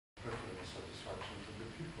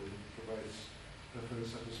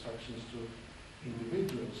preference satisfactions to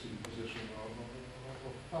individuals in position of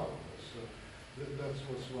power. So that's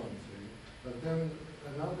what's one thing. But then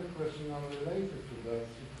another question unrelated to that,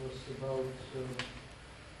 it was about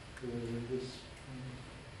this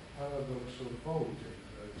paradox of voting.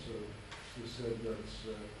 Right? So you said that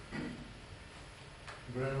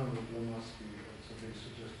Brennan and Blavatsky, so they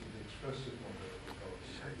suggested the expressive model of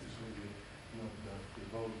voting. It's really not that the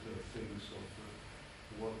voter thinks of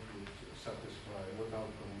what would satisfy, what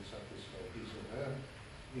outcome would satisfy his or her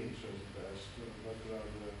interest best, but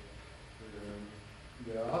rather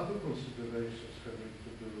there are other considerations having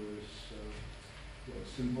to do with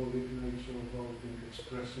symbolic nature of voting,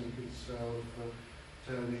 expressing itself,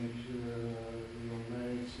 telling your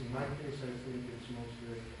mates. In my case, I think it's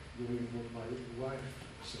mostly doing what my wife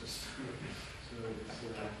says. So it's,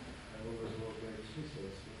 I always vote like she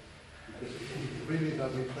says, because it really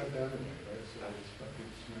doesn't matter anyway, right? So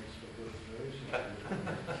it's nice for both generations.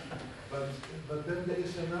 But then there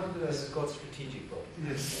is another. This is called strategic voting.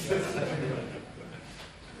 Yes.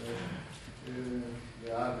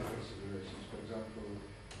 There are other considerations. For example,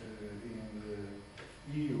 in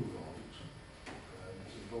the EU vote,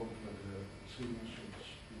 it's a vote whether Sweden should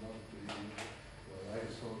not be. Well, I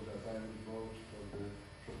thought that I would vote for the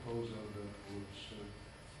proposal that would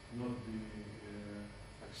not be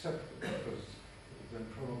accepted, because then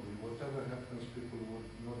probably whatever happens, people would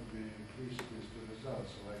not be pleased with the result.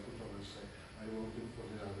 So I could always say I voted for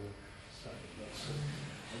the other side.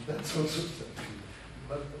 That's also something.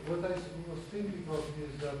 But what I was thinking of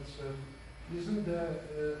is that isn't there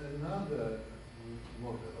another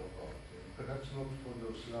model of voting, perhaps not for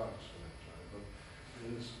those large electorate, but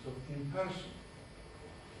sort of impersonal model of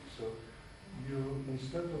voting. So you,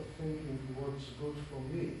 instead of thinking what's good for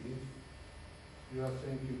me, you are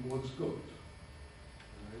thinking what's good,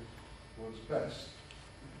 right? What's best.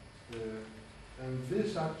 And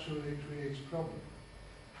this actually creates problems,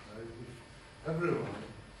 right? If everyone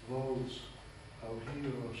votes how he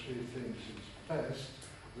or she thinks it's best,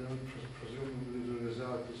 then presumably the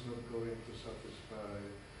result is not going to satisfy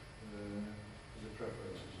the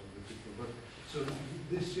preferences of the people. But so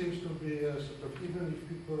this seems to be a sort of, even if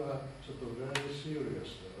people are sort of very serious,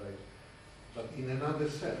 right? But in another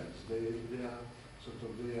sense, they are sort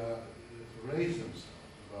of, they are raise themselves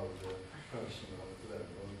about the personal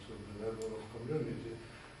level to the level of community.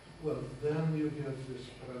 Well, then you get this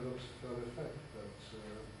paradoxical effect that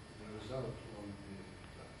the result won't be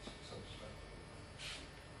that satisfactory.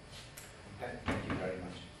 Okay, thank you very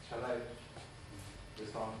much. Shall I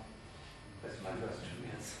respond? That's my question,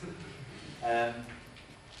 yes.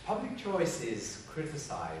 Public choice is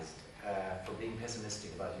criticized for being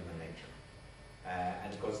pessimistic about human nature.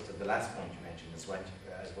 And it goes to the last point you mentioned as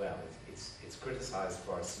well. It's criticized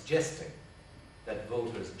for suggesting that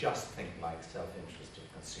voters just think like self-interested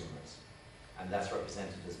consumers. And that's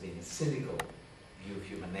represented as being a cynical view of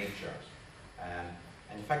human nature. And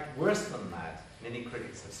in fact, worse than that, many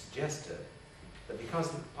critics have suggested that because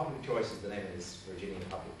the Public Choice is the name of this Virginia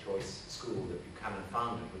Public Choice school that Buchanan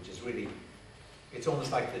founded, which is really, it's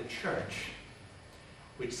almost like the church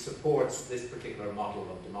which supports this particular model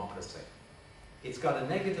of democracy. It's got a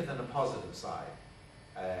negative and a positive side.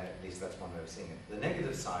 At least that's one way of seeing it. The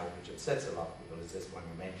negative side, which upsets a lot of people, is this one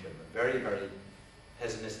you mentioned, a very, very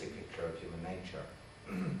pessimistic picture of human nature.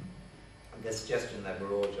 And the suggestion that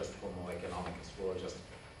we're all just homo economicus, we're all just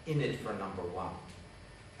in it for number one.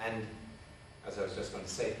 And as I was just going to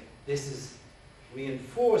say, this is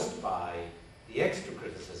reinforced by the extra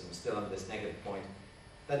criticism still on this negative point,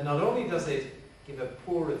 that not only does it give a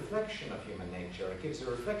poor reflection of human nature, it gives a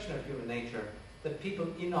reflection of human nature that people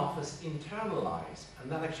in office internalize,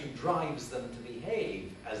 and that actually drives them to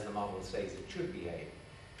behave as the model says it should behave.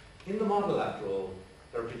 In the model, after all,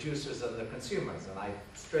 there are producers and there are consumers, and I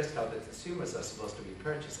stressed how the consumers are supposed to be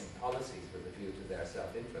purchasing policies with a view to their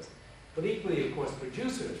self-interest. But equally, of course,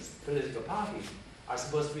 producers, political parties, are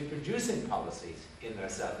supposed to be producing policies in their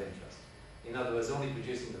self-interest. In other words, only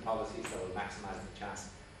producing the policies that will maximize the chance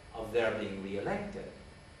of their being re-elected.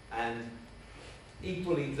 And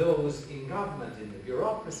equally, those in government, in the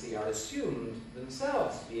bureaucracy, are assumed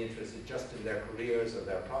themselves to be interested just in their careers or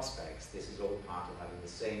their prospects. This is all part of having the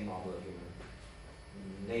same model of human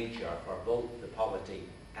nature for both the polity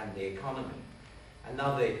and the economy. And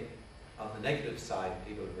now on the negative side,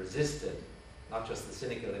 people have resisted not just the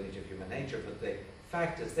cynical image of human nature, but the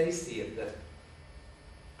fact as they see it that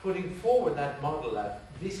putting forward that model that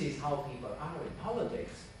this is how people are in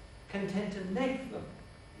politics can tend to make them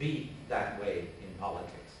be that way in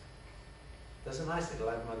politics. There's a nice little,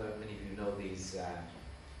 I don't know whether many of you know these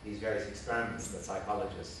these various experiments that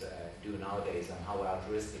psychologists do nowadays on how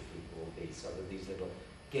altruistic people will be. So that these little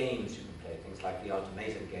games you can play, things like the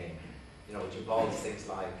ultimatum game, you know, which involves things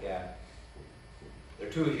like there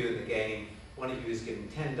are two of you in the game, one of you is given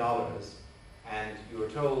 $10, and you are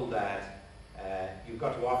told that you've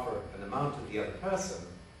got to offer an amount to the other person,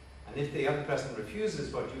 and if the other person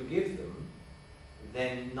refuses what you give them,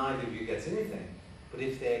 then neither of you gets anything. But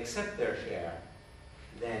if they accept their share,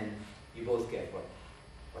 then you both get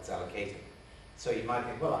what's allocated. So you might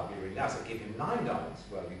think, well, I'll be really nice, I'll give him $9.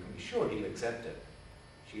 Well, you can be sure he'll accept it.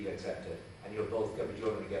 She'll accept it, and you'll both get, but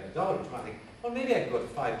you'll only get $1. You might think, well, maybe I can go to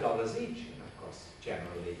 $5 each. And of course,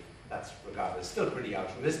 generally, that's regarded as still pretty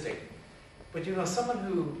altruistic. But you know, someone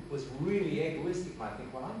who was really egoistic might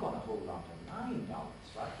think, well, I'm going to hold on to $9,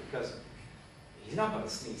 right? Because he's not going to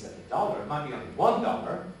sneeze at $1. It might be only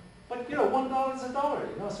 $1, but you know, $1 is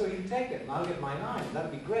 $1. You know, so you take it, and I'll get my 9.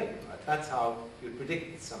 That'd be great. Right? That's how you'd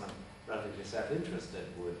predict that someone relatively self-interested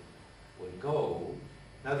would go.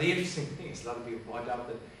 Now, the interesting thing is, a lot of people point out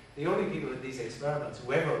that the only people in these experiments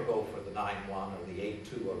who ever go for the 9-1 or the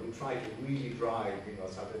 8-2 or who try to really drive, you know,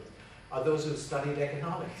 something, are those who studied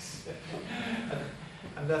economics.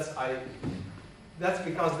 And that's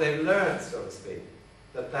because they've learned, so to speak,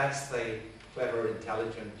 that that's the clever,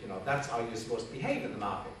 intelligent, you know, that's how you're supposed to behave in the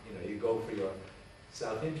market. You know, you go for your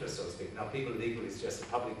self-interest, so to speak. Now, people legally, it's just a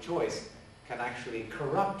public choice, can actually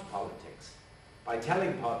corrupt politics by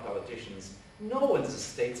telling politicians, no one's a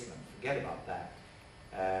statesman, forget about that.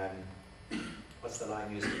 What's the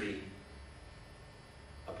line used to be?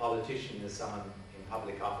 A politician is someone in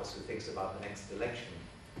public office who thinks about the next election.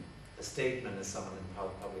 A statesman is someone in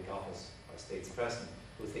public office, or a statesperson,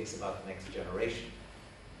 who thinks about the next generation.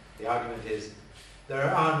 The argument is,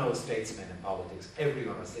 there are no statesmen in politics.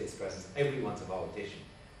 Everyone are statespersons. Everyone's a politician.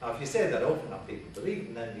 Now, if you say that often enough, people believe,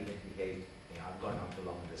 and then you behave, you know, I'm going on too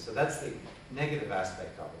long with this. So that's the negative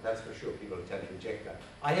aspect of it. That's for sure. People tend to reject that.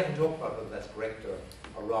 I haven't talked about whether that's correct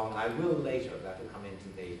or wrong. I will later. That will come into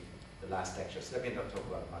the last lecture. So let me not talk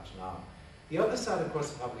about it much now. The other side, of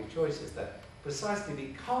course, of public choice is that precisely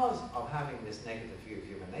because of having this negative view of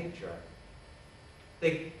human nature,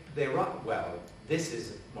 they run, well, this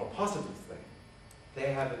is a more positive thing.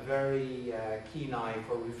 They have a very keen eye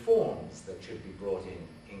for reforms that should be brought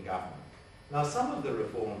in government. Now, some of the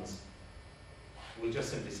reforms will just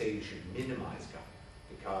simply say you should minimize government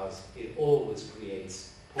because it always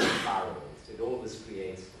creates poor barrels. It always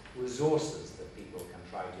creates resources that people can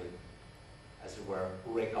try to, as it were,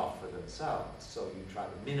 rake off for themselves. So you try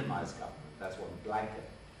to minimize government. That's one blanket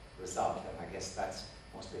result, and I guess that's,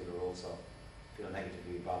 most people also feel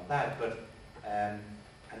negatively about that. But, and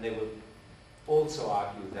they will also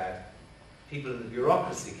argue that people in the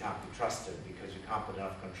bureaucracy can't be trusted because you can't put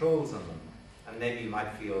enough controls on them. And maybe you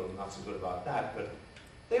might feel not so good about that, but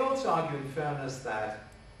they also argue in fairness that,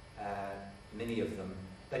 many of them,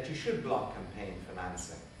 that you should block campaign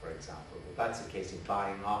financing, for example. But that's a case of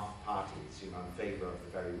buying off parties, you know, in favour of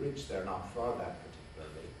the very rich. They're not for that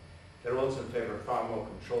particularly. They're also in favour of far more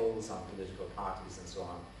controls on political parties and so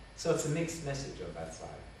on. So it's a mixed message on that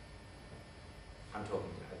side. I'm talking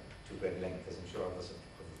to great length, as I'm sure others have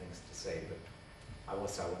other things to say, but I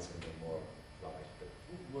was going to be more light.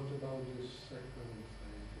 What about this second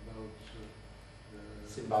thing, about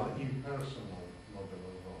Symbolic. the impersonal model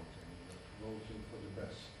of voting, voting for the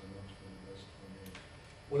best and not for the best for me?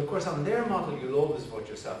 Well, of course, on their model, you'll always vote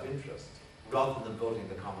your self-interest, rather than voting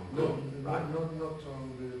the common good, right? Not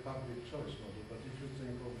on the public choice model, but if you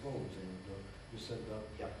think of voting, you said that,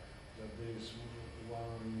 yeah, that there is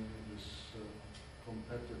one, this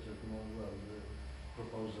competitive model, the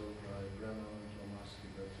proposal by Brennan and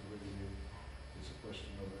Tomasky that really it's a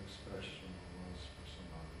question of expression of one's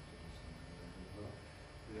personality or something like that. But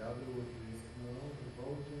the other would be, you know, the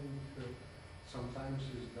voting sometimes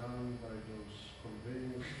is done by those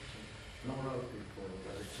convinced moral people.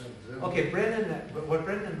 Okay, what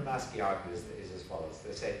Brennan and Tomasky argue is as follows.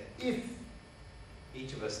 They say, if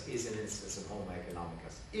each of us is an instance of homo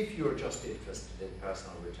economicus, if you're just interested in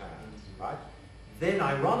personal returns, right, then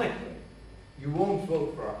ironically, you won't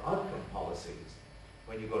vote for outcome policies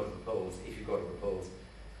when you go to the polls, if you go to the polls.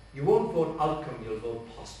 You won't vote outcome, you'll vote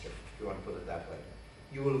posture, if you want to put it that way.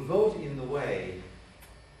 You will vote in the way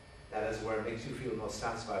that, as it were, makes you feel most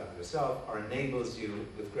satisfied with yourself or enables you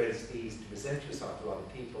with greatest ease to present yourself to other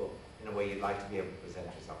people in a way you'd like to be able to present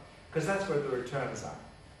yourself. Because that's where the returns are.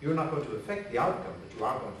 You're not going to affect the outcome, but you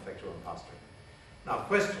are going to affect your own posture. Now,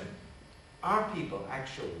 question, are people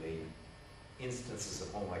actually instances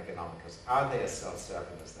of homo economicus? Are they as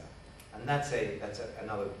self-serving as that? And that's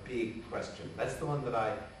another big question. That's the one that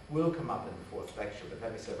I will come up in the fourth lecture, but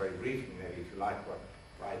let me say very briefly, maybe if you like,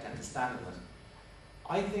 where I tend to stand on it.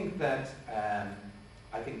 I think that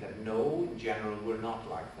no, in general, we're not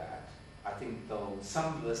like that. I think though some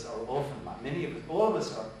of us are often like, many of us, all of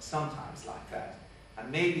us are sometimes like that,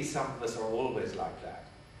 and maybe some of us are always like that.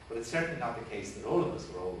 But it's certainly not the case that all of us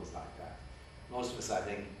are always like that. Most of us, I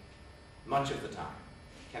think, much of the time,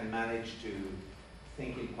 can manage to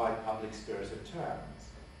think in quite public-spirited terms.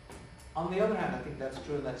 On the other hand, I think that's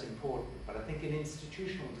true and that's important, but I think in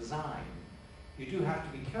institutional design, you do have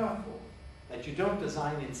to be careful that you don't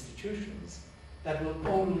design institutions that will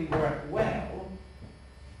only work well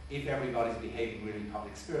if everybody's behaving really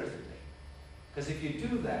public-spiritedly. Because if you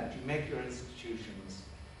do that, you make your institutions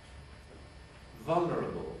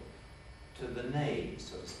vulnerable to the knave,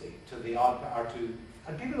 so to speak, to the odd, or to,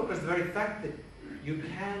 and people, because the very fact that you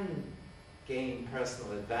can gain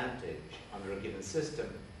personal advantage under a given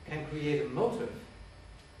system can create a motive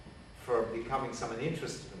for becoming someone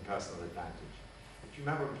interested in personal advantage. Do you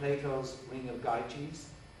remember Plato's ring of Gyges?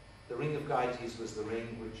 The ring of Gyges was the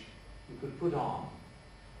ring which you could put on,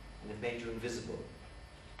 and it made you invisible.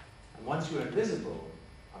 And once you're invisible,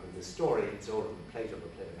 under this story, it's older than Plato,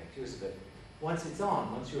 but Plato makes use of it. Once it's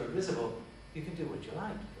on, once you're invisible, you can do what you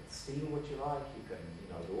like. You can steal what you like. You can,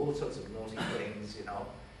 do all sorts of naughty things,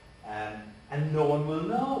 and no one will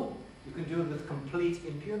know. You can do it with complete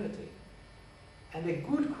impunity. And a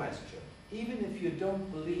good question, even if you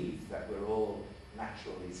don't believe that we're all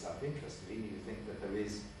naturally self-interested, even if you think that there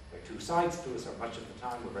are two sides to us, or much of the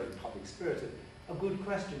time we're very public-spirited, a good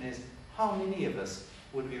question is, how many of us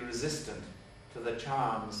would be resistant to the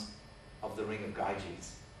charms of the ring of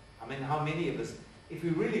Gyges? I mean, how many of us, if we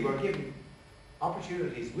really were given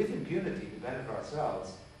opportunities with impunity to benefit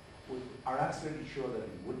ourselves, are absolutely sure that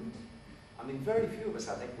we wouldn't? I mean, very few of us,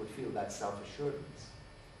 I think, would feel that self-assurance.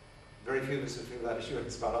 Very few of us would feel that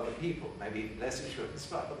assurance about other people, maybe even less assurance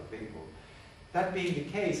about other people. That being the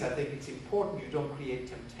case, I think it's important you don't create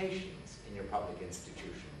temptations in your public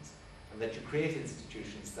institutions, and that you create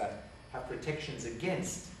institutions that have protections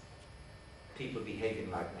against people behaving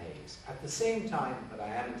like knaves. At the same time, but I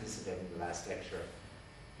am anticipating the last lecture,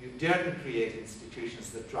 you daren't create institutions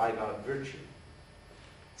that drive out virtue.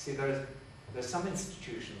 See, there's some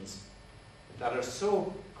institutions that are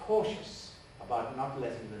so cautious about not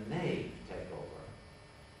letting the knave take over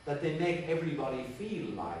that they make everybody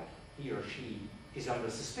feel like he or she is under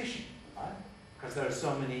suspicion, right? Because there are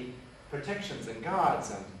so many protections and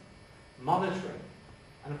guards and monitoring.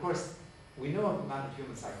 And of course, we know from amount of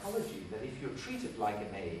human psychology that if you're treated like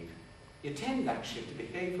a knave, you tend actually to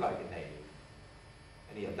behave like a knave.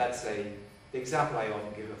 And yeah, the example I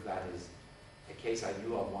often give of that is a case I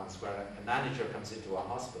knew of once where a manager comes into a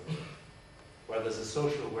hospital where there's a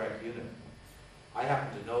social work unit. I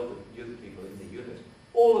happen to know the people in the unit.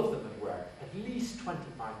 All of them had worked at least 25%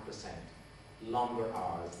 longer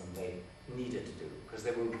hours than they needed to do, because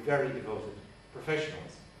they were very devoted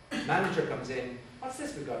professionals. Manager comes in, what's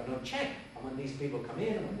this? We've got no check. And when these people come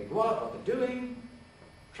in and when they go out, what they're doing,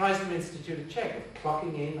 tries to institute a check of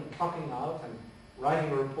clocking in and clocking out and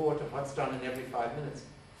writing a report of what's done in every 5 minutes.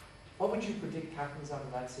 What would you predict happens under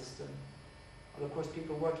that system? Well, of course,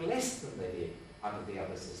 people work less than they did under the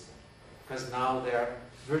other system, because now their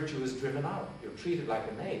virtue is driven out. You're treated like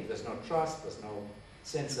a knave. There's no trust. There's no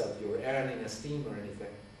sense of your earning esteem or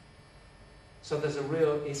anything. So there's a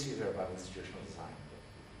real issue there about institutional design.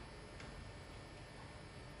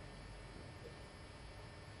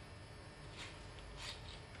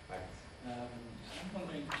 Thanks. I'm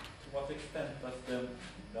wondering to what extent does the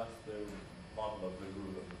model of the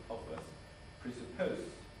rule of the populace presuppose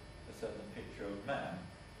a certain picture of man?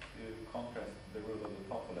 You contrast the rule of the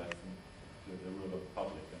populace to the rule of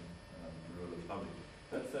public and the rule of public.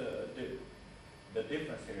 That's the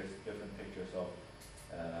difference here is different pictures of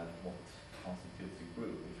what constitutes a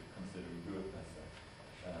group, which we consider a group as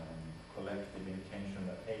a collective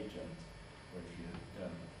intentional agent, which you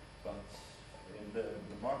but in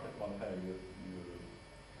the market model here,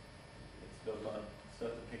 it's built on a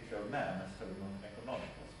certain picture of man as homo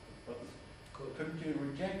economicus. But couldn't you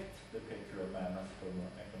reject the picture of man as homo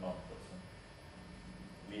economicus and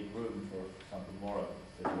leave room for some moral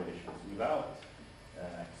situations without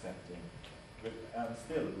accepting, and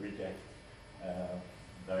still reject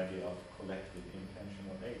the idea of collective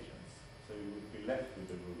intentional agents? So you would be left with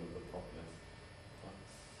the rule of the populace, but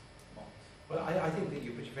not. Well, I think that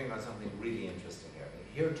you put your finger on something really interesting here.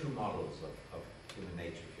 Here are two models of human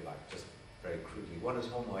nature, if you like, just very crudely. One is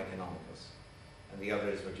homo economicus, and the other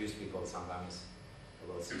is what used to be called sometimes,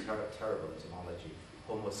 although it's a terrible etymology,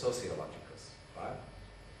 homo sociologicus, right?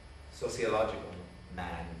 Sociological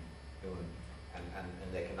man, human,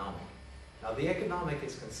 and economic. Now, the economic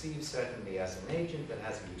is conceived certainly as an agent that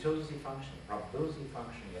has a utility function, a probability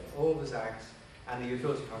function, yet always acts, and the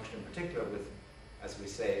utility function in particular with, as we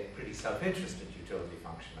say, pretty self-interested utility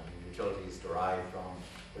function. I mean, utility is derived from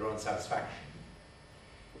their own satisfaction.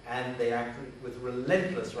 And they act with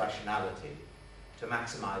relentless rationality to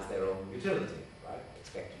maximize their own utility, right?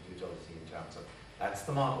 Expected utility in terms of, that's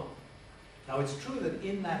the model. Now, it's true that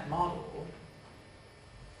in that model,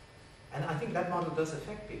 and I think that model does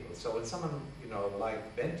affect people. So when someone,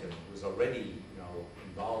 like Benton, who's already,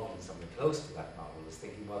 involved in something close to that model, is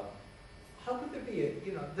thinking, well, how could there be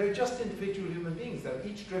they're just individual human beings. They're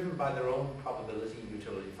each driven by their own probability,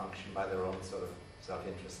 utility function, by their own sort of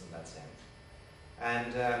self-interest in that sense.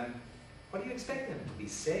 And what do you expect them to be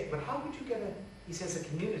safe? But how would you get he says a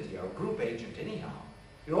community or a group agent anyhow?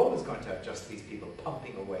 You're always going to have just these people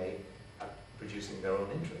pumping away at producing their own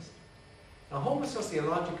interest. Now, Homo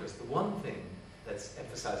sociologicus, the one thing that's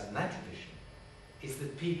emphasized in that tradition is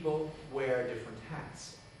that people wear different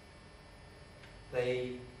hats.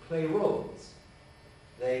 They play roles.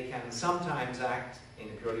 They can sometimes act in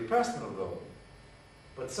a purely personal role,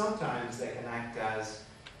 but sometimes they can act as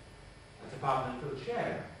a departmental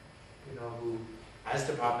chair, who, as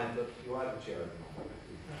departmental, you are the chair at the moment.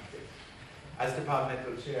 As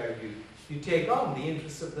departmental chair, you take on the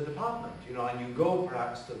interests of the department, and you go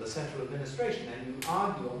perhaps to the central administration and you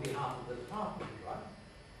argue on behalf of the department, right?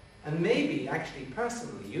 And maybe, actually,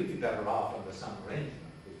 personally, you'd be better off under some arrangement,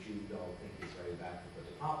 which you don't think is very bad for the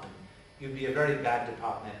department. You'd be a very bad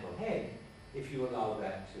departmental head if you allow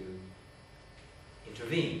that to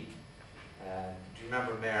intervene. Do you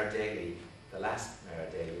remember Mayor Daley, the last Mayor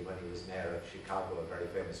Daley, when he was mayor of Chicago, a very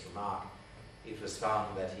famous remark? It was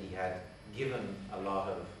found that he had given a lot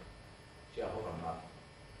of, I hope I'm not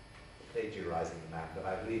plagiarizing the man, but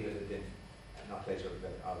I believe it had been, not plagiarizing,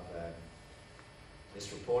 but of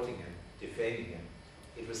misreporting him, defaming him.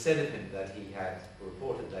 It was said of him that he had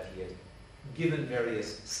reported that he had given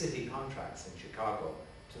various city contracts in Chicago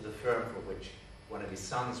to the firm for which one of his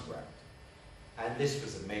sons worked. And this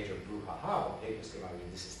was a major brouhaha. Papers came out,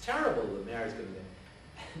 this is terrible, the mayor's going to...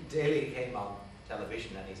 Daley came on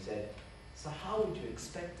television and he said, so how would you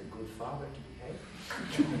expect a good father to behave?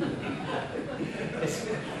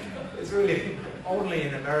 it's really, only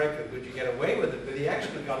in America could you get away with it, but he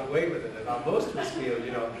actually got away with it. And on most of us feel,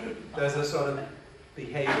 there's a sort of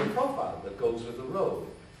behavior profile that goes with the role.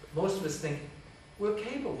 Most of us think we're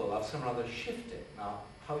capable of some other shifting. Now,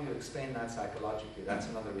 how you explain that psychologically, that's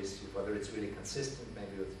another issue. Whether it's really consistent,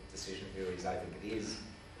 maybe with decision theories, I think it is.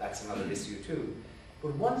 That's another issue too.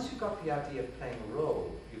 But once you've got the idea of playing a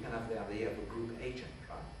role, you can have the idea of a group agent,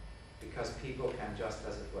 right? Because people can just,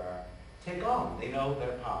 as it were, take on. They know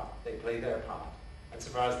their part. They play their part. And so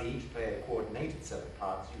far as they each play a coordinated set of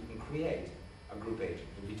parts, you can create a group agent.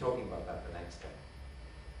 We'll be talking about that the next day.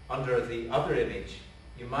 Under the other image,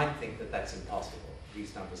 you might think that that's impossible, at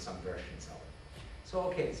least under some versions of it. So,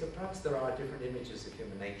 okay, so perhaps there are different images of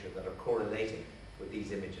human nature that are correlating with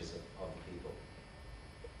these images of people.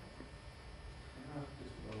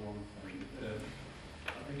 One thing. I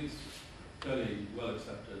think it's fairly well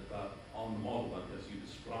accepted that on the model, as you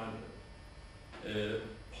described it,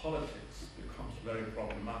 politics becomes very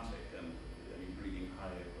problematic, and reading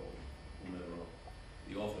Hayek or whomever,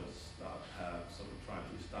 the authors that have sort of tried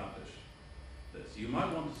to establish this. You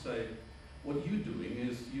might want to say, what you're doing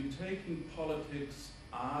is you're taking politics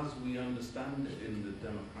as we understand it in the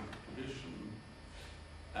democratic tradition,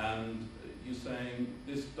 and you're saying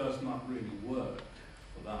this does not really work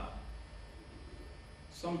for that.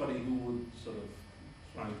 Somebody who would sort of be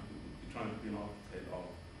trying to be an advocate of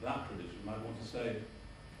that tradition might want to say,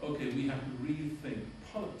 okay, we have to rethink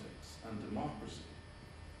politics and democracy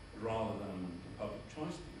rather than the public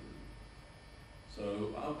choice theory.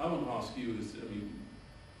 So I want to ask you is,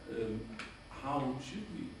 how should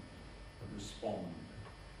we respond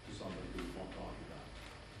to somebody who would want to argue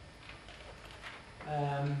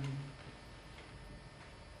that?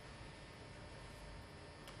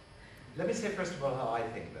 Let me say first of all how I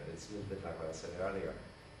think of it. It's a little bit like what I said earlier.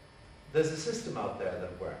 There's a system out there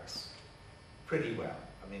that works pretty well.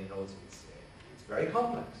 I mean, it's very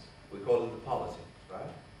complex. We call it the politics,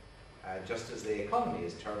 right? Just as the economy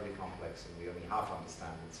is terribly complex and we only half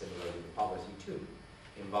understand it, similarly the polity too,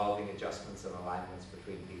 involving adjustments and alignments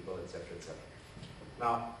between people, etc., etc.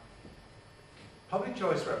 Now, public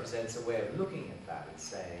choice represents a way of looking at that and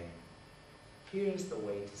saying, here's the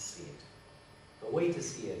way to see it. The way to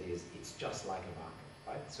see it is, it's just like a market,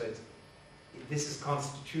 right? So this is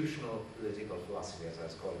constitutional political philosophy, as I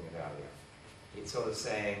was calling it earlier. It's sort of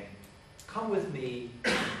saying, come with me,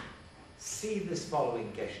 see this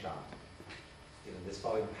following gestalt, this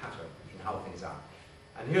following pattern, in how things are.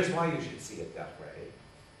 And here's why you should see it that way.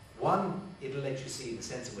 One, it'll let you see the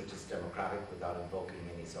sense in which it's democratic without invoking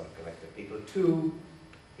any sort of collective people. Two,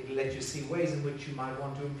 it'll let you see ways in which you might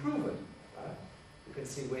want to improve it. Right? You can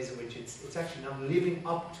see ways in which it's actually not living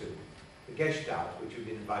up to the Gestalt which you've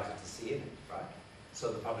been invited to see in it. Right?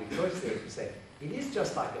 So the public choice theories would say, it is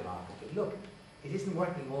just like a market, but look, it isn't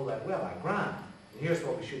working all that well, I grant. And here's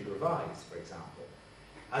what we should revise, for example.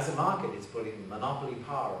 As a market, it's putting monopoly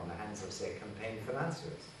power in the hands of, say, campaign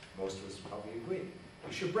financiers. Most of us would probably agree.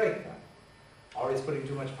 We should break that. Or it's putting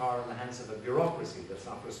too much power in the hands of a bureaucracy that's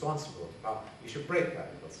not responsible. You should break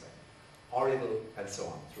that, it will say. Or it'll, and so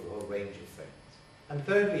on, through a whole range of things. And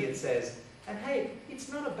thirdly, it says, and hey, it's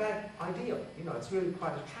not a bad idea. You know, it's really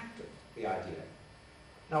quite attractive, the idea.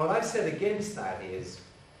 Now, what I've said against that is,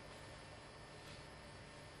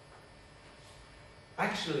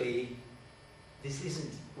 actually, this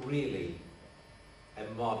isn't really a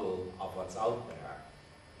model of what's out there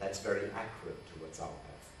that's very accurate to what's out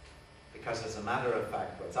there. Because as a matter of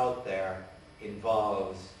fact, what's out there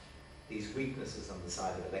involves these weaknesses on the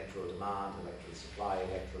side of electoral demand, electoral supply,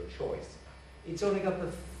 electoral choice. It's only got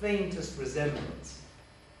the faintest resemblance,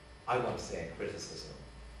 I want to say, in criticism,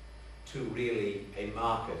 to really a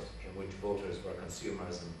market in which voters were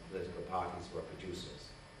consumers and political parties were producers.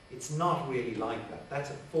 It's not really like that. That's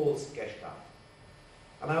a false Gestalt.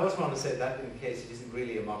 And I also want to say that in case it isn't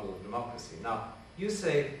really a model of democracy. Now, you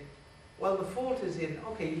say, well, the fault is in,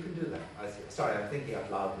 okay, you can do that. Sorry, I'm thinking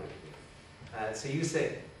out loud really. So you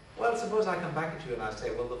say, well, suppose I come back at you and I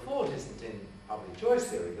say, well, the fault isn't in public choice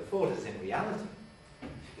theory, the fault is in reality.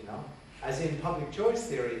 You know? As in public choice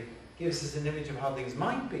theory gives us an image of how things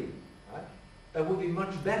might be, right? That would be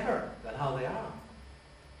much better than how they are.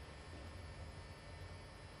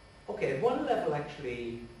 Okay, at one level,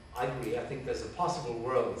 actually, I agree. I think there's a possible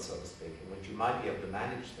world, so to speak, in which you might be able to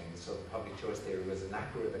manage things so the public choice theory was an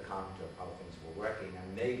accurate account of how things were working,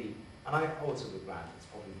 and maybe, and I also would grant it's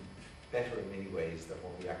probably better in many ways than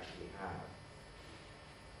what we actually have.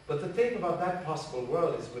 But the thing about that possible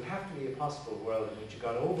world is it would have to be a possible world in which you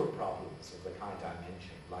got over problems of the kind I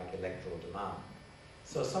mentioned, like electoral demand.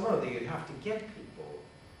 So summarily, you'd have to get people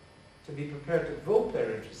to be prepared to vote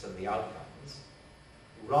their interests in the outcomes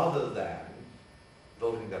rather than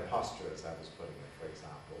voting their posture, as I was putting it, for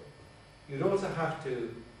example. You'd also have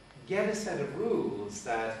to get a set of rules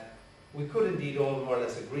that we could indeed all more or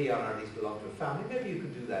less agree on, or at least belong to a family. Maybe you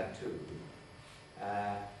could do that too.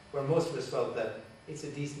 Where most of us felt that it's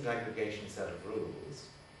a decent aggregation set of rules.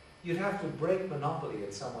 You'd have to break monopoly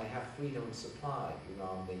in some way, have freedom of supply, you know,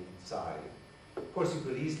 on the side. Of course, you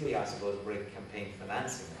could easily, I suppose, break campaign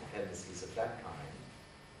financing dependencies of that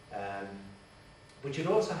kind. But you'd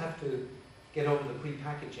also have to get over the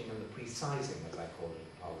pre-packaging and the pre-sizing, as I call it,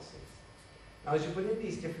 in policies. Now, as you put in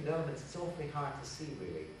these different elements, it's awfully hard to see,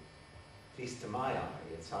 really. At least to my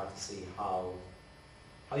eye, it's hard to see how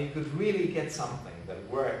you could really get something that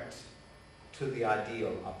worked to the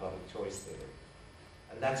ideal of public choice theory.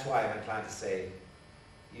 And that's why I'm inclined to say,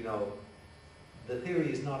 you know, the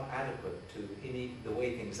theory is not adequate to the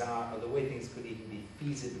way things are, or the way things could even be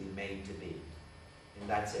feasibly made to be. In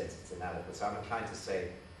that sense, it's inadequate. So I'm inclined to say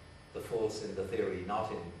the fault's in the theory, not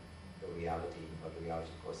in the reality, but the reality,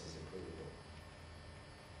 of course, is improvable.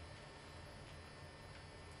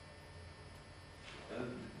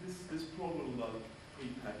 This problem about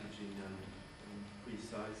pre-packaging and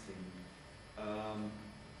pre-sizing,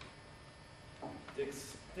 the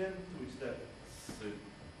extent to which that's a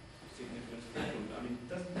significant problem, I mean,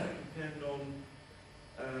 doesn't that depend on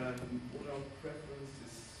what our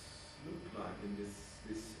preferences look like in this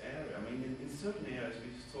area? I mean, in certain areas we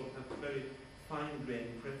sort of have very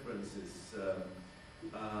fine-grained preferences,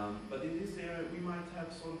 but in this area we might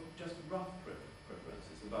have sort of just rough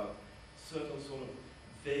preferences about certain sort of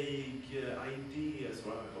vague ideas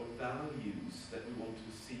or values that we want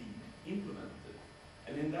to see implemented.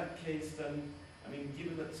 And in that case then, I mean,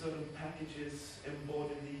 given that certain packages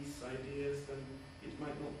embody these ideas, then it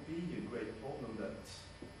might not be a great problem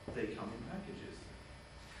that they come in packages.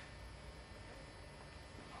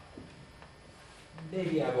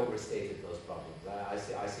 Maybe I've overstated those problems. I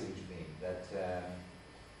see what you mean. That,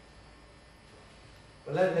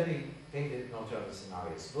 but let me paint it in alternative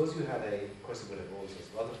scenarios. Suppose you had of course it would have all sorts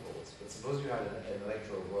of other faults, but suppose you had an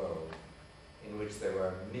electoral world in which there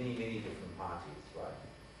were many, many different parties, right?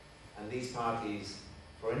 And these parties,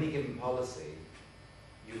 for any given policy,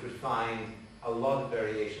 you could find a lot of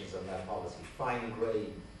variations on that policy,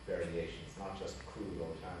 fine-grained variations, not just crude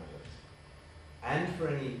alternatives. And for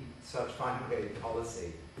any such fine-grained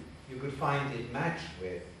policy, you could find it matched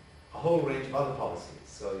with a whole range of other policies.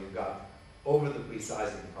 So you've got over the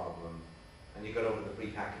pre-sizing problem, and you get over the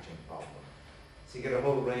pre-packaging problem. So you get a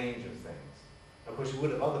whole range of things. Of course, you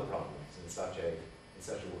would have other problems in such a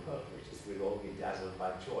world, which is we'd all be dazzled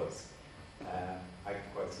by choice. I can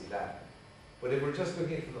quite see that. But if we're just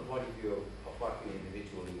looking from the point of view of what we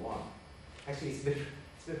individually want, actually it's a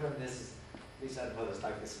bit reminiscent, at least I've noticed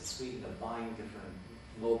like this in Sweden, of buying different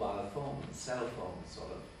mobile phones, cell phone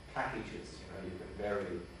sort of packages. You know, you can vary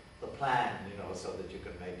the plan, you know, so that you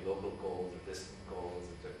can make local calls or distant calls.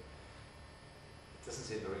 It doesn't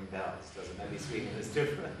seem to ring bells, does it? Maybe Sweden is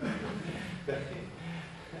different.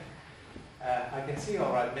 I can see,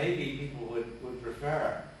 all right, maybe people would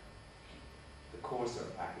prefer the coarser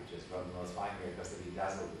packages rather than those finer because they'd be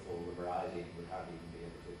dazzled with all the variety and would hardly even be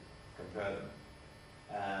able to compare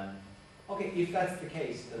them. Okay, if that's the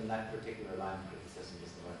case, then that particular line of criticism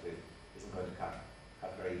isn't going to cut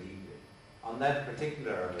very deeply. On that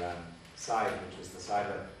particular side, which was the side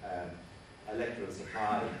of electoral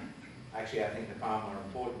supply, actually I think the far more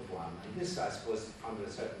important one, and this I suppose under a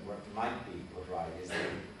certain word might be put right, is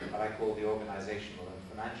what I call the organizational and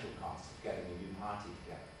financial costs of getting a new party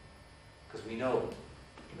together. Because we know,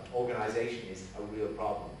 organization is a real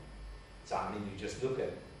problem. So I mean, you just look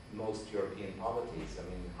at most European polities. I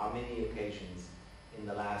mean, how many occasions in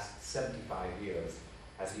the last 75 years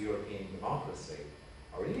has a European democracy,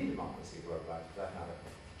 or any democracy worldwide for that matter,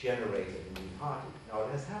 generated a new party? Now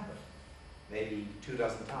it has happened, maybe 24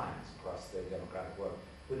 times across the democratic world,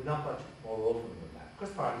 but not much more often than that.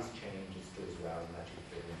 Because parties change, it's true as well, and that should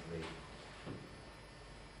fit into the...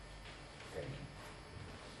 Okay.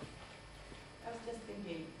 I was just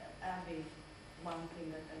thinking, Abby, one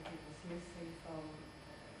thing that I think was missing from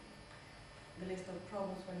the list of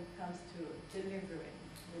problems when it comes to delivering.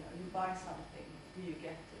 You buy something, do you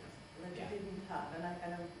get it? That you didn't have. And I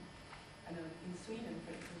know in Sweden,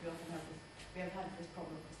 for instance, we have had this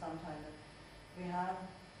problem for some time, that we have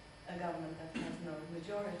a government that has no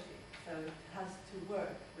majority, so it has to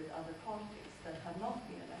work with other parties that have not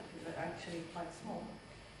been elected, that are actually quite small.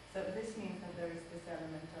 So this means that there is this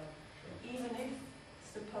element of, even if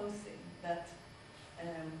supposing that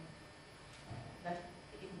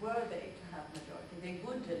were they to have majority, they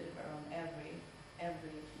would deliver on every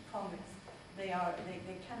promise. They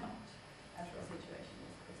cannot, as the situation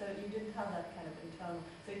is. So you didn't have that kind of internal.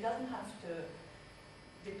 So it doesn't have to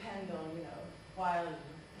depend on wild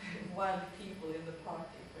people in the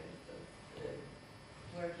party, for instance,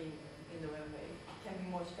 working in the way. It can be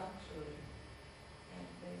more structurally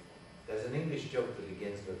based. There's an English joke that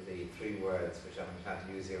begins with the 3 words, which I'm trying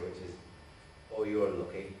to use here, which is, "Oh, you're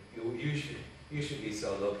lucky. You should be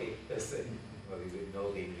so lucky." Well, you didn't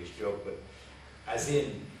know the English joke, but as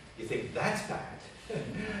in, you think that's bad.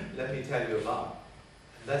 Let me tell you about.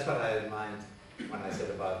 And that's what I had in mind when I said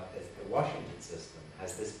about the Washington system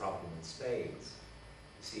has this problem in spades.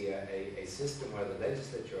 You see, a system where the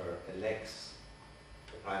legislature elects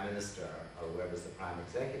the prime minister or whoever's the prime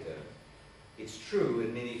executive. It's true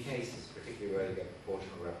in many cases, particularly where you get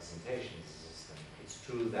proportional representation as a system, it's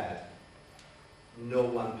true that no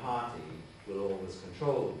one party will always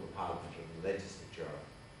control the parliament or the legislature.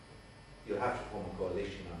 You'll have to form a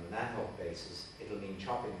coalition on an ad hoc basis. It'll mean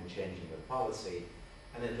chopping and changing of policy,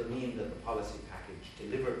 and it'll mean that the policy package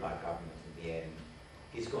delivered by government in the end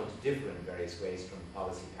is going to differ in various ways from the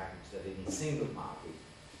policy package that any single party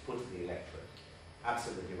put to the electorate.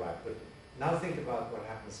 Absolutely right. But now think about what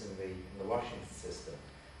happens in the Washington system.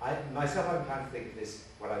 I'm trying to think of this,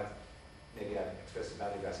 maybe I've expressed it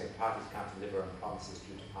badly by saying parties can't deliver on promises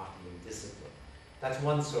due to party indiscipline. That's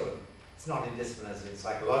one sort of, it's not indiscipline as in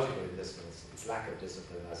psychological indiscipline, it's lack of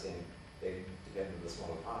discipline as in they depend on the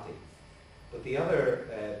smaller party. But the other,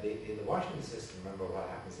 in the Washington system, remember what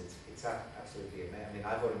happens, it's absolutely amazing. I mean,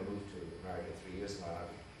 I've only moved to America 3 years now, and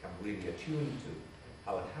I've become really attuned to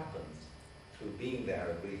how it happens through being there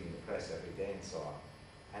and reading the press every day and so on.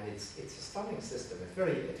 And it's a stunning system.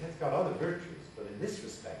 It has got other virtues, but in this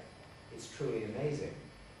respect, it's truly amazing.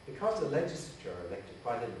 Because the legislature are elected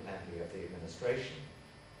quite independently of the administration,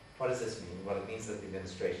 what does this mean? Well, it means that the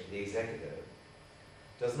administration, the executive,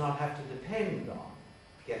 does not have to depend on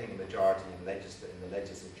getting a majority in the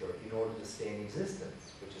legislature in order to stay in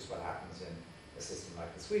existence, which is what happens in a system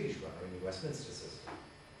like the Swedish one or in the Westminster system.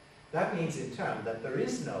 That means in turn that there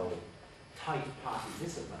is no tight party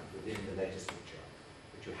discipline within the legislature,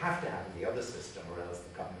 which you have to have in the other system or else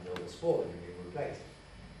the government will always fall and you'll be replaced.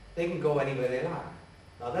 They can go anywhere they like.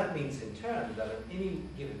 Now that means in turn that on any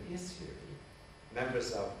given issue,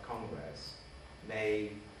 members of Congress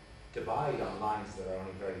may divide on lines that are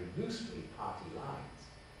only very loosely party lines.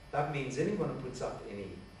 That means anyone who puts up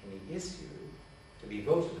any issue to be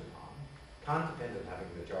voted upon can't depend on having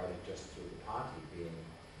a majority just through the party being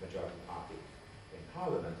majority party in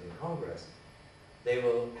Parliament, in Congress. They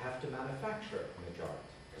will have to manufacture a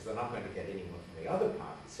majority, because they're not going to get anyone from the other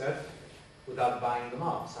party, certainly, without buying them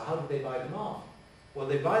off. So how do they buy them off? Well,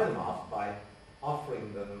 they buy them off by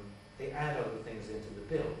offering them, they add other things into the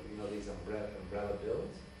bill, you know, these umbrella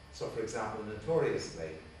bills. So, for example, notoriously,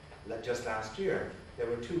 just last year, there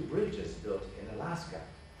were 2 bridges built in Alaska.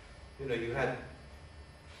 You know, you had,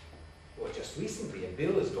 well, just recently, a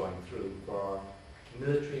bill is going through for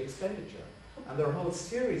military expenditure. And there are a whole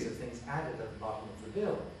series of things added at the bottom of the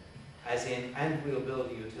bill, as in, and we'll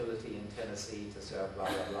build a utility in Tennessee to serve blah,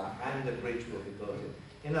 blah, blah, and the bridge will be built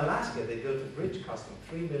in Alaska. They built a bridge costing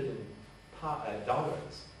 $3 million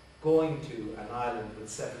going to an island with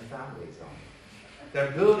 7 families on it.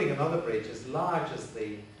 They're building another bridge as large as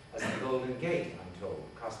the Golden Gate, I'm told,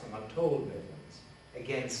 costing untold millions,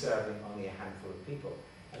 again serving only a handful of people.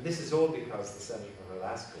 And this is all because the Senator from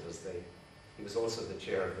Alaska he was also the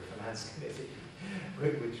chair of the Finance Committee,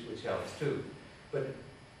 which helps too. But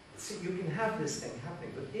see, you can have this thing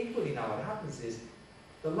happening, but equally now what happens is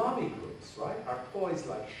the lobby groups, right, are poised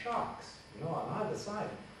like sharks, you know, on either side.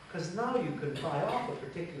 Because now you can buy off a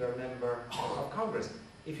particular member of Congress.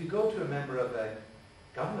 If you go to a member of a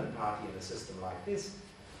government party in a system like this,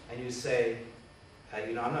 and you say,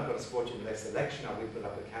 you know, I'm not going to support you in the next election, or we put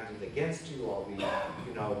up a candidate against you, or we,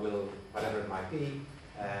 you know, will, whatever it might be,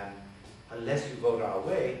 unless you vote our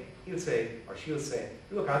way, he'll say, or she'll say,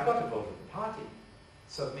 look, I've got to vote with the party.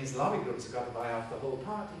 So it means lobby groups have got to buy off the whole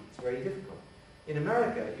party. It's very difficult. In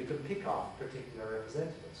America, you can pick off particular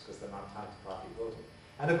representatives because they're not tied to party voting.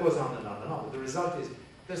 And it goes on and on and on. But the result is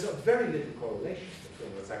there's a very little correlation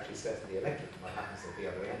between what's actually said to the electorate and what happens at the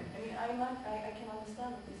other end. I mean, I can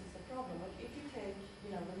understand that this is a problem, but if you take,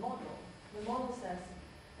 you know, the model says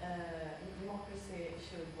democracy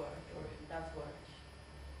should work, or does work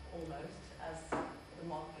almost as the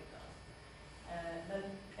market does.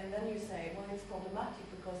 And then you say, well, it's problematic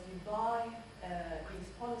because you buy these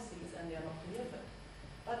policies and they are not delivered.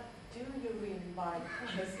 But do you really buy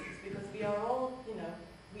policies? Because we are all, you know,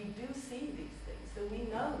 we do see these things, so we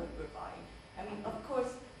know what we're buying. I mean, of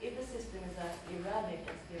course, if the system is as erratic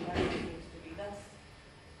as the American seems to be, that's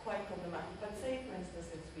quite problematic. But say, for instance,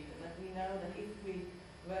 in Sweden, that we know that if we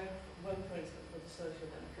vote, for instance, for the Social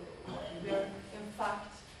Democratic Party, we are in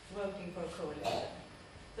fact voting for a coalition.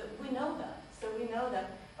 So we know that. So we know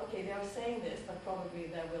that, okay, they are saying this, but probably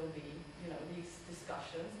there will be, you know, these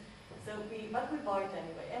discussions. But we buy it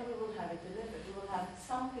anyway, and we will have it delivered. We will have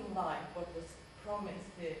something like what was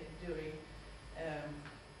promised during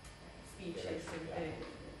speeches.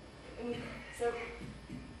 I mean, so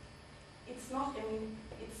it's not. I mean,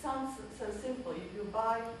 it sounds so simple. You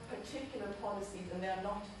buy particular policies, and they are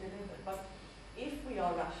not delivered. But if we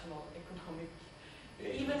are rational, economic,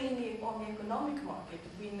 even on the economic market,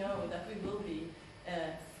 we know that we will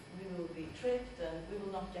be tricked, and we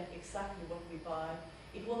will not get exactly what we buy.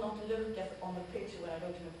 It will not look on the picture when I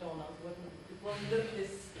go to McDonald's. It won't look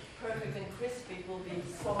this perfect and crispy. It will be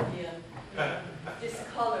soggy and, you know,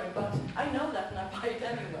 discolored. But I know that, and I buy it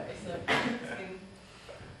anyway. So it's been.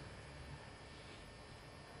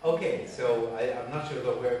 Okay, so I'm not sure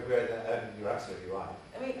about where you're absolutely right.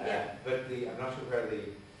 I mean, yeah. But I'm not sure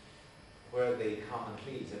where the common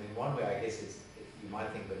leads. I mean, one way I guess is you might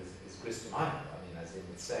think that is grist to mind. I mean, as in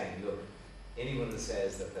it's saying, look, anyone that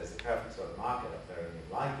says that there's a perfect sort of market up there and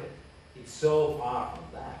you like it, it's so far from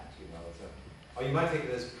that, you know. So, or you might take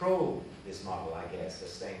it as pro this model, I guess,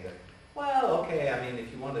 as saying that, well, okay, I mean,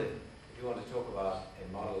 if you want to talk about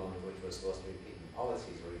a model under which we're supposed to be picking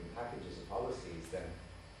policies or even packages of policies, then,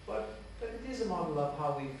 but it is a model of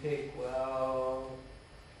how we pick, well,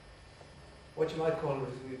 what you might call it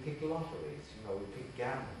is we pick lotteries, you know, we pick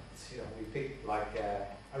gambles, you know, we pick like a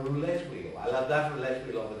roulette wheel. I love that roulette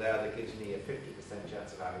wheel over there that gives me a 50%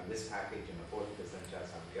 chance of having this package and a 40% chance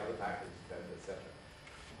of having the other package,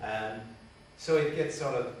 etc. So it gets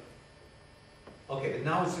sort of, okay, but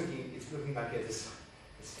now it's looking like it's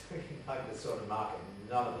looking like the sort of market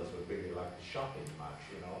none of us would really like to shop in much,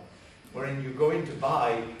 you know. Wherein you go in to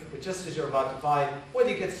buy, but just as you're about to buy, well,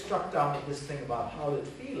 you get struck down with this thing about how it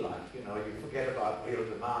feel like, you know, you forget about real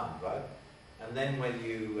demand, right? And then when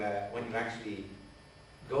you actually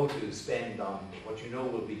go to spend on what you know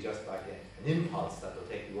will be just like an impulse that will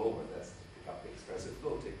take you over, that's to pick up the expressive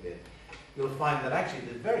flow ticket, you'll find that actually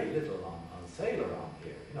there's very little on sale around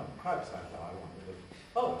here. You know, cripes, I thought I wanted to,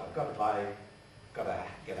 oh, I've got to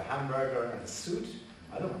get a hamburger and a suit.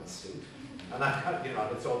 I don't want a suit. And I got, you know,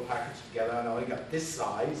 it's all packaged together, and I only got this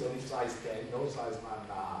size, only size 10, no size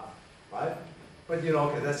 9.5, right? But you know,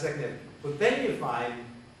 okay, that's second. But then you find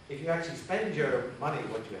if you actually spend your money,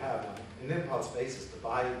 what you have, on an impulse basis to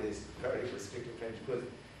buy these very restricted range goods,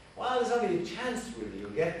 well, there's only a chance really you'll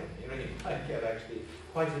get them. You know, you might get actually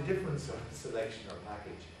quite a different sort of selection or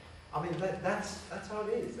package. I mean, that's how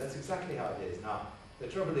it is. That's exactly how it is. Now, the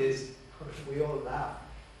trouble is, we all laugh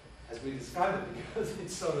as we describe it because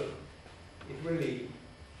it's sort of,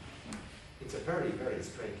 it's a very, very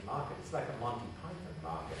strange market. It's like a Monty Python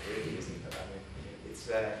market, really, isn't it? I mean,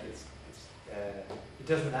 it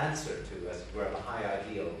doesn't answer to, as it were, the high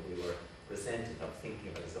ideal we were presented of thinking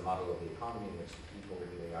of it as a model of the economy in which the people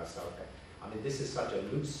really are self. I mean, this is such a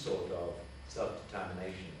loose sort of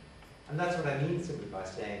self-determination. And that's what I mean simply by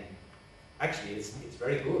saying, actually, it's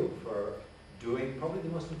very good for doing probably the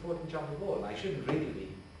most important job of all. And I shouldn't really be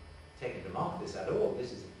taking them off this at all.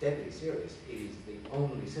 This is deadly serious. It is the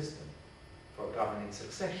only system for governing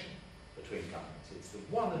succession between governments. It's the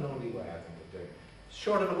one and only way, I think, of doing it.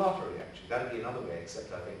 Short of a lottery, actually. That would be another way,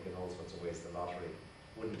 except I think in all sorts of ways the lottery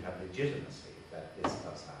wouldn't have legitimacy that this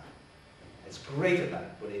does have. It's great at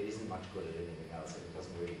that, but it isn't much good at anything else, and it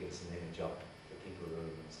doesn't really give us an image of the people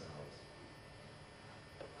ruling themselves.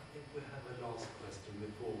 I think we have a last question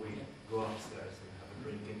before we go upstairs and have a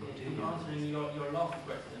drink and continue. Answering your last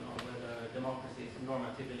question on whether democracy is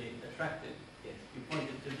normatively attractive, Yes. you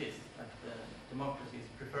pointed to this, that democracy is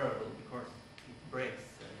preferable because it breaks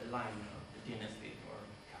the line of the dynasty, or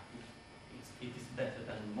it is better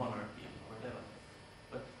than monarchy or whatever.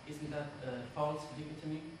 But isn't that a false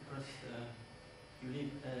dichotomy? Because you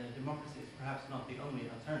leave democracy is perhaps not the only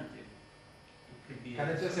alternative. It could be.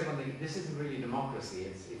 Can I just say one thing? This isn't really democracy.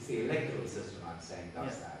 It's the electoral system I'm saying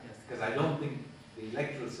does Yes, that. yes. Because I don't think the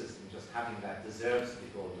electoral system, just having that, deserves to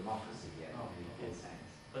be called democracy yet Oh, in the full yes. sense.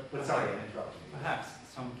 But But sorry, I interrupted you. perhaps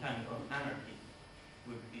some kind of anarchy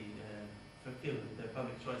would be fulfill the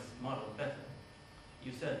public choice model better.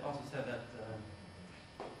 You also said that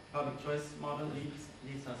public choice model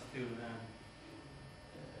leads us to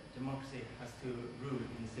democracy has to rule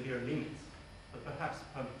in severe limits. But perhaps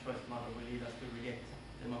public choice model will lead us to reject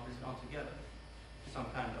democracy altogether. Some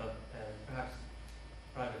kind of perhaps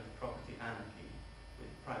private property anarchy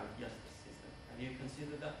with private justice system. Have you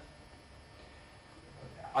considered that?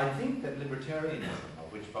 I think that libertarianism,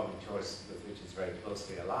 of which public choice, with which is very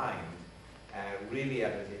closely aligned, really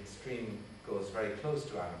at its extreme goes very close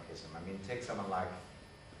to anarchism. I mean, take someone like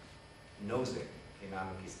Nozick in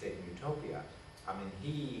Anarchy, State and Utopia. I mean,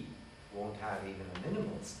 he won't have even a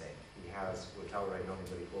minimal state. He will tolerate only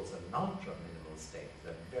what he calls a non-minimal state,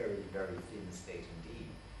 a very, very thin state indeed.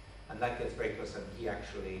 And that gets very close, and he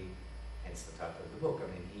actually, hence the title of the book, I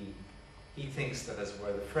mean, he thinks that, as it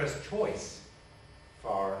were, the first choice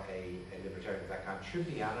for a libertarian of that kind should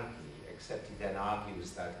be anarchy, except he then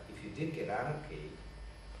argues that if you did get anarchy,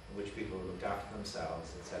 in which people looked after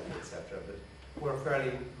themselves, etc., but were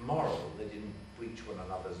fairly moral, they didn't breach one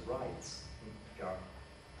another's rights. Sorry,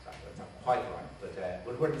 that's not quite right,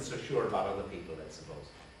 but weren't so sure about other people, let's suppose,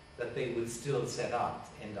 that they would still end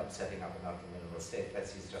up setting up an ultra-minimal state.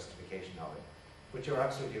 That's his justification of it. But you're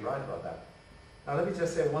absolutely right about that. Now let me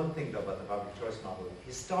just say one thing though about the public choice model.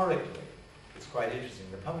 Historically, it's quite interesting.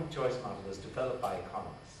 The public choice model was developed by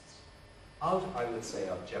economists out, I would say,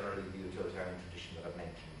 of generally the utilitarian tradition that I've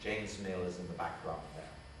mentioned. James Mill is in the background there.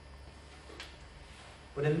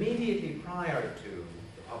 But immediately prior to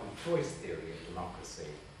the public choice theory of democracy,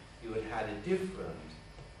 you had a different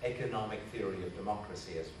economic theory of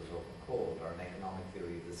democracy, as it was often called, or an economic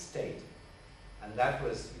theory of the state. And that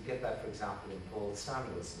was, you get that, for example, in Paul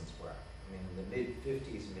Samuelson's work. I mean, in the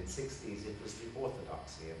mid-50s, mid-60s, it was the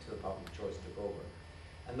orthodoxy until public choice took over.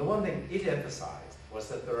 And the one thing it emphasized was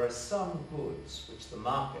that there are some goods which the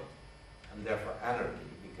market, and therefore anarchy,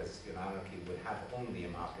 because anarchy would have only a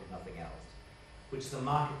market, nothing else, which the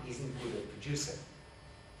market isn't good at producing,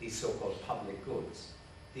 these so-called public goods.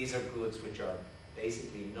 These are goods which are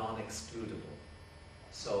basically non-excludable.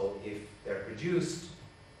 So if they're produced,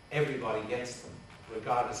 everybody gets them,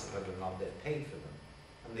 regardless of whether or not they're paid for them.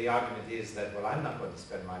 And the argument is that, well, I'm not going to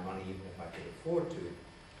spend my money, even if I could afford to,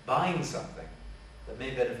 buying something that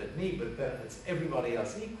may benefit me, but benefits everybody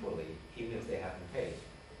else equally, even if they haven't paid.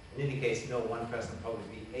 In any case, no one person will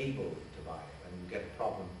probably be able to buy it, and you get a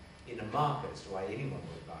problem in a market as to why anyone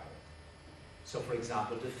would buy it. So, for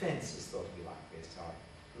example, defense is thought to be like this, or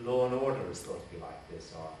law and order is thought to be like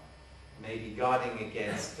this, or maybe guarding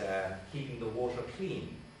against keeping the water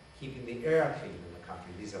clean, keeping the air clean in the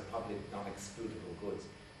country. These are public, non-excludable goods.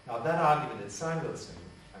 Now, that argument at Samuelson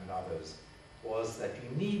and others was that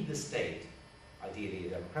you need the state, ideally a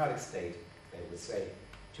democratic state, they would say,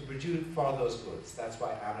 to produce for those goods. That's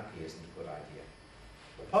why anarchy isn't a good idea.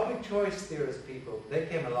 The public choice theorist people, they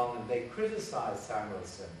came along and they criticized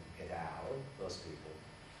Samuelson et al., those people,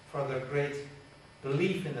 for their great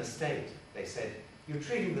belief in the state. They said, you're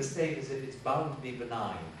treating the state as if it's bound to be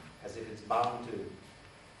benign, as if it's bound to,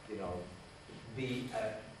 be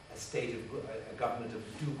a state of, a government of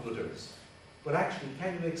do-gooders. But actually,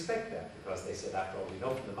 can you expect that? Because they said, after all, we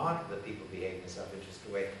know from the market that people behave in a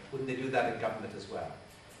self-interested way. Wouldn't they do that in government as well?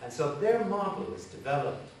 And so their model is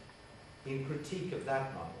developed in critique of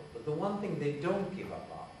that model. But the one thing they don't give up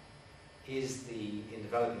on is in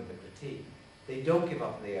developing the critique, they don't give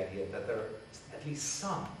up on the idea that there are at least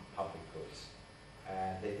some public goods.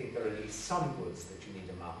 They think there are at least some goods that you need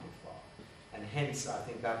a market for. And hence, I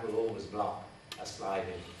think that will always block a slide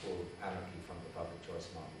into full anarchy from the public choice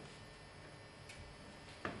model.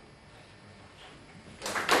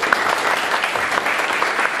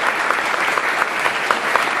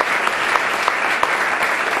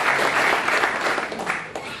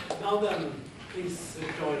 Now then, please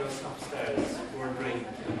join us upstairs for a drink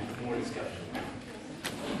and more discussion.